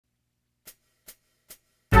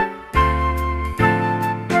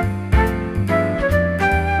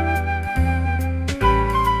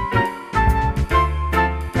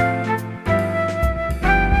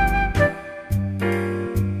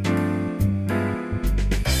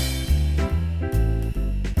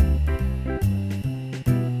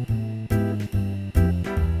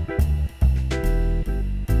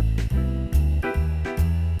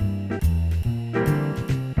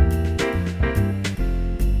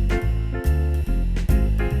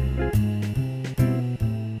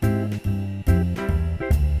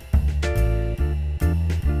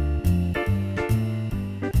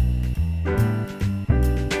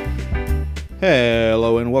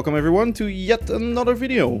Welcome everyone to yet another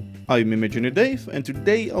video. I'm ImagineerDave and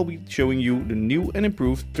today I'll be showing you the new and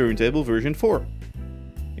improved turntable version 4.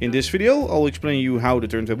 In this video I'll explain you how the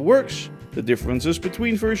turntable works, the differences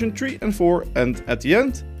between version 3 and 4, and at the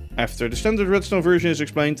end, after the standard redstone version is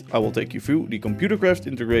explained, I will take you through the computercraft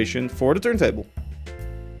integration for the turntable.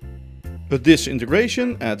 But this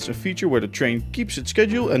integration adds a feature where the train keeps its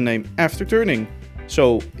schedule and name after turning.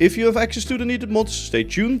 So if you have access to the needed mods, stay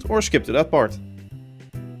tuned or skip to that part.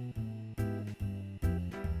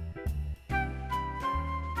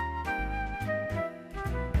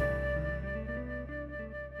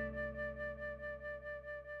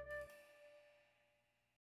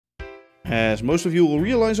 As most of you will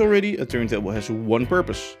realize already, a turntable has one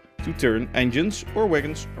purpose: to turn engines or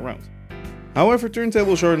wagons around. However,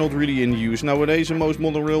 turntables are not really in use nowadays in most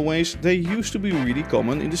modern railways. They used to be really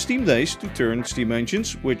common in the steam days to turn steam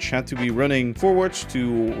engines, which had to be running forwards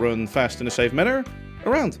to run fast in a safe manner,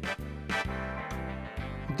 around.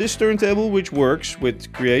 This turntable, which works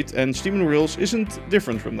with Create and steam rails, isn't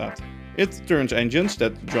different from that. It turns engines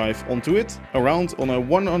that drive onto it around on a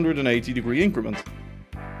 180-degree increment.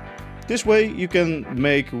 This way you can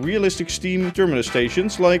make realistic steam terminus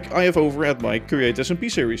stations like I have over at my Create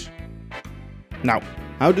SMP series. Now,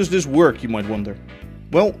 how does this work, you might wonder?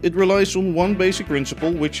 Well, it relies on one basic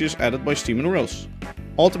principle which is added by steam and rails: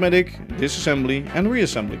 automatic disassembly and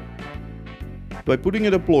reassembly. By putting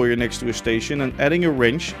a deployer next to a station and adding a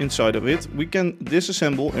wrench inside of it, we can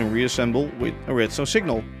disassemble and reassemble with a redstone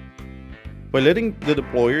signal. By letting the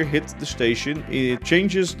deployer hit the station, it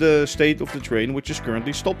changes the state of the train which is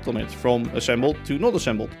currently stopped on it, from assembled to not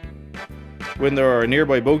assembled. When there are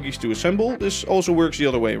nearby bogies to assemble, this also works the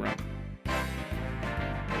other way around.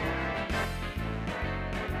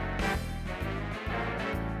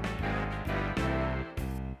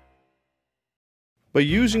 By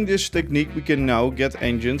using this technique, we can now get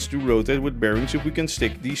engines to rotate with bearings if we can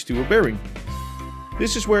stick these to a bearing.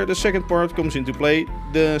 This is where the second part comes into play,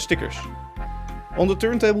 the stickers. On the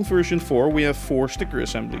turntable version 4 we have 4 sticker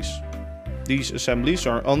assemblies. These assemblies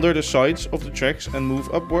are under the sides of the tracks and move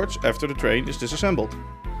upwards after the train is disassembled.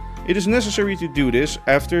 It is necessary to do this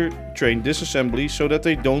after train disassembly so that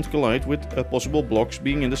they don't collide with possible blocks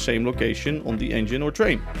being in the same location on the engine or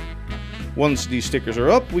train. Once these stickers are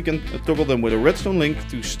up, we can toggle them with a redstone link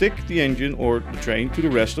to stick the engine or the train to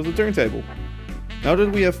the rest of the turntable. Now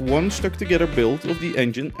that we have one stuck together build of the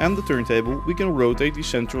engine and the turntable, we can rotate the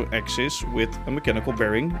central axis with a mechanical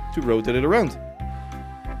bearing to rotate it around.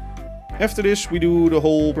 After this, we do the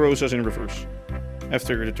whole process in reverse.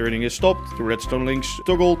 After the turning is stopped, the redstone links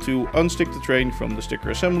toggle to unstick the train from the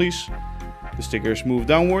sticker assemblies. The stickers move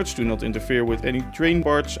downwards to not interfere with any train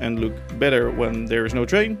parts and look better when there is no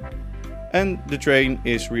train. And the train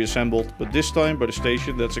is reassembled, but this time by the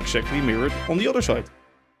station that's exactly mirrored on the other side.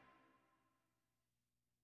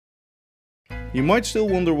 You might still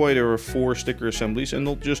wonder why there are 4 sticker assemblies and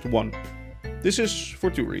not just one. This is for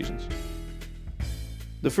 2 reasons.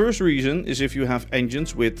 The first reason is if you have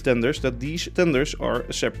engines with tenders, that these tenders are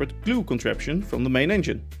a separate glue contraption from the main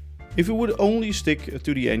engine. If you would only stick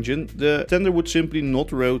to the engine, the tender would simply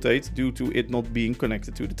not rotate due to it not being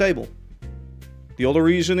connected to the table. The other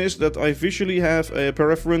reason is that I visually have a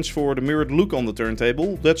preference for the mirrored look on the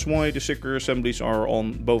turntable. That's why the sticker assemblies are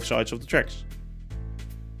on both sides of the tracks.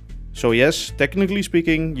 So yes, technically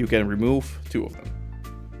speaking, you can remove 2 of them.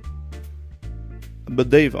 But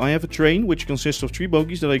Dave, I have a train which consists of 3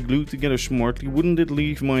 bogies that I glued together smartly. Wouldn't it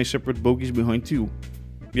leave my separate bogies behind too?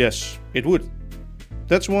 Yes, it would.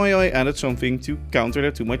 That's why I added something to counter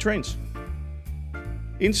that to my trains.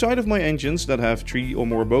 Inside of my engines that have 3 or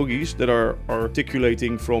more bogies that are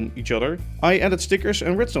articulating from each other, I added stickers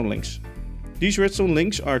and redstone links. These redstone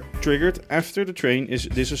links are triggered after the train is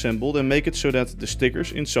disassembled and make it so that the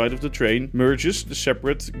stickers inside of the train merges the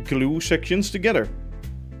separate glue sections together.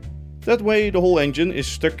 That way the whole engine is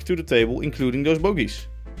stuck to the table, including those bogies.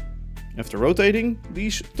 After rotating,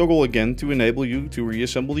 these toggle again to enable you to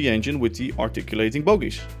reassemble the engine with the articulating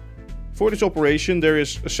bogies. For this operation there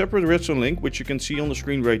is a separate redstone link which you can see on the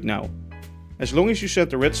screen right now. As long as you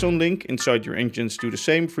set the redstone link inside your engines to the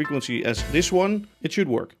same frequency as this one, it should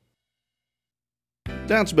work.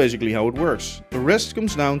 That's basically how it works. The rest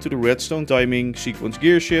comes down to the redstone timing, sequence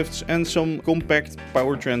gear shifts and some compact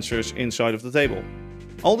power transfers inside of the table.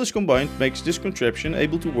 All this combined makes this contraption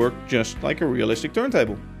able to work just like a realistic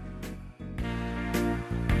turntable.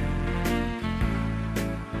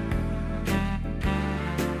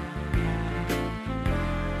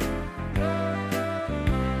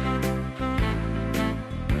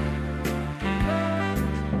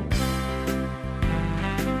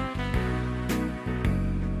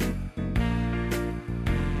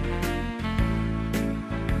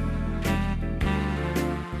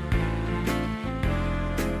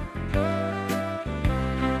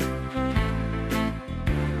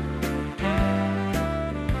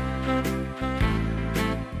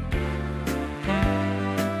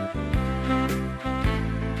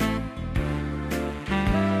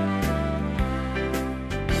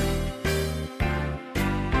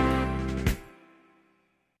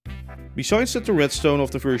 Besides that, the redstone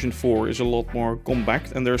of the version 4 is a lot more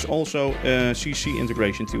compact and there's also a CC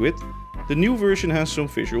integration to it. The new version has some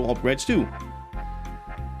visual upgrades too.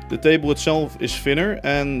 The table itself is thinner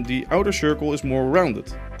and the outer circle is more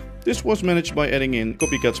rounded. This was managed by adding in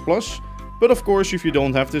Copycats Plus, but of course if you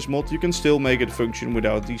don't have this mod you can still make it function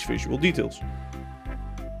without these visual details.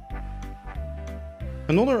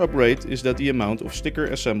 Another upgrade is that the amount of sticker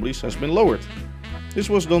assemblies has been lowered. This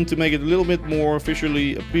was done to make it a little bit more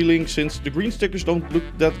visually appealing, since the green stickers don't look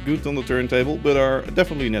that good on the turntable but are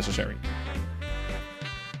definitely necessary.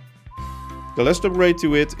 The last upgrade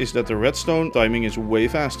to it is that the redstone timing is way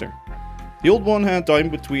faster. The old one had time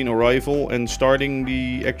between arrival and starting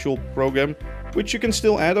the actual program, which you can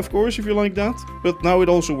still add of course if you like that, but now it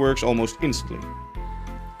also works almost instantly.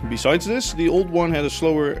 Besides this, the old one had a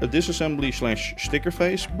slower disassembly / sticker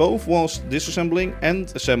phase, both whilst disassembling and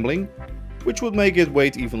assembling, which would make it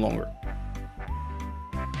wait even longer.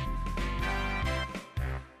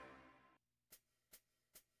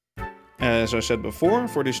 As I said before,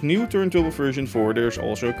 for this new turntable version 4 there's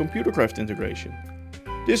also a computercraft integration.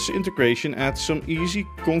 This integration adds some easy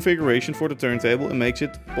configuration for the turntable and makes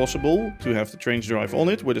it possible to have the trains drive on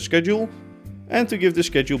it with a schedule and to give the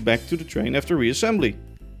schedule back to the train after reassembly.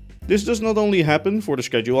 This does not only happen for the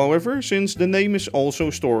schedule however, since the name is also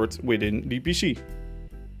stored within the PC.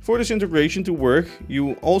 For this integration to work,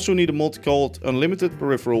 you also need a mod called Unlimited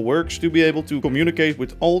Peripheral Works to be able to communicate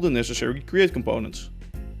with all the necessary create components.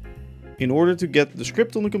 In order to get the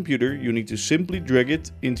script on the computer, you need to simply drag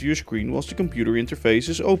it into your screen whilst the computer interface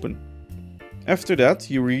is open. After that,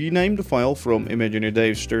 you rename the file from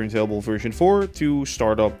ImagineerDave's turntable version 4 to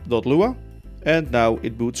startup.lua, and now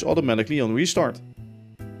it boots automatically on restart.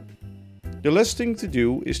 The last thing to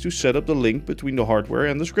do is to set up the link between the hardware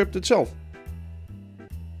and the script itself.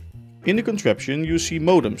 In the contraption you see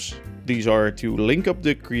modems. These are to link up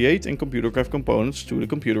the create and computercraft components to the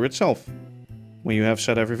computer itself. When you have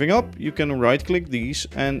set everything up, you can right click these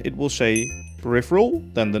and it will say peripheral,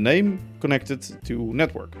 then the name, connected to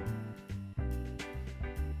network.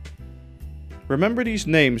 Remember these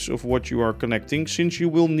names of what you are connecting, since you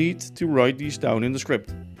will need to write these down in the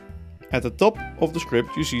script. At the top of the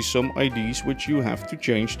script you see some IDs which you have to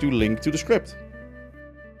change to link to the script.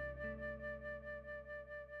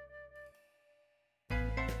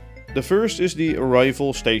 The first is the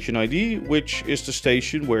arrival station ID, which is the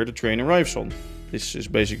station where the train arrives on. This is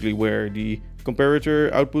basically where the comparator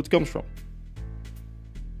output comes from.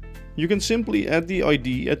 You can simply add the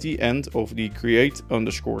ID at the end of the create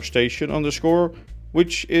underscore station underscore,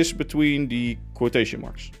 which is between the quotation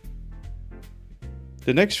marks.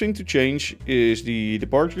 The next thing to change is the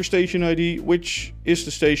departure station ID, which is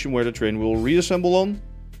the station where the train will reassemble on.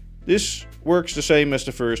 This works the same as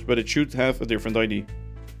the first, but it should have a different ID.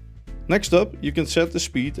 Next up, you can set the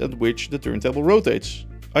speed at which the turntable rotates.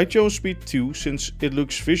 I chose speed 2 since it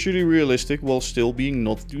looks visually realistic while still being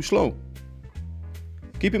not too slow.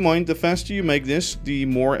 Keep in mind, the faster you make this, the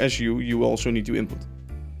more SU you also need to input.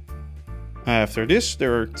 After this,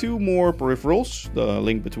 there are two more peripherals, the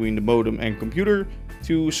link between the modem and computer,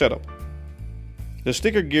 to set up. The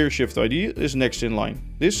sticker gear shift ID is next in line.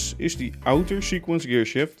 This is the outer sequence gear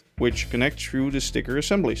shift, which connects through the sticker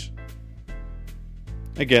assemblies.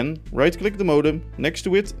 Again, right click the modem next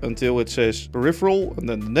to it until it says peripheral and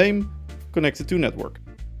then the name, connected to network.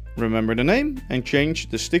 Remember the name and change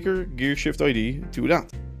the sticker gear shift ID to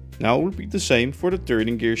that. Now repeat the same for the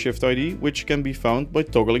turning gear shift ID, which can be found by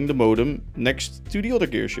toggling the modem next to the other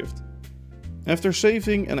gear shift. After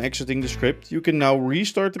saving and exiting the script, you can now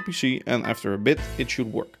restart the PC and after a bit it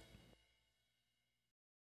should work.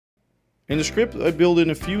 In the script I built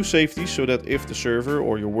in a few safeties so that if the server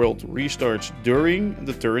or your world restarts during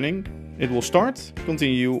the turning, it will start,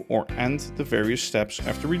 continue or end the various steps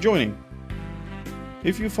after rejoining.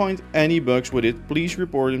 If you find any bugs with it, please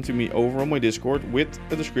report them to me over on my Discord with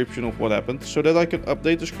a description of what happened so that I can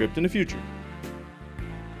update the script in the future.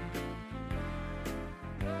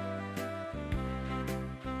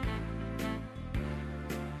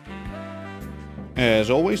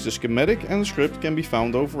 As always, the schematic and the script can be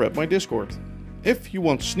found over at my Discord. If you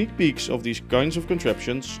want sneak peeks of these kinds of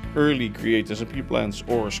contraptions, early create SMP plans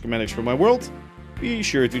or schematics for my world, be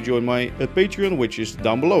sure to join my Patreon, which is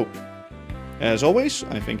down below. As always,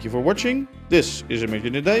 I thank you for watching. This is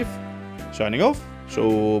ImagineerDave, signing off,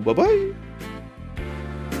 so bye bye!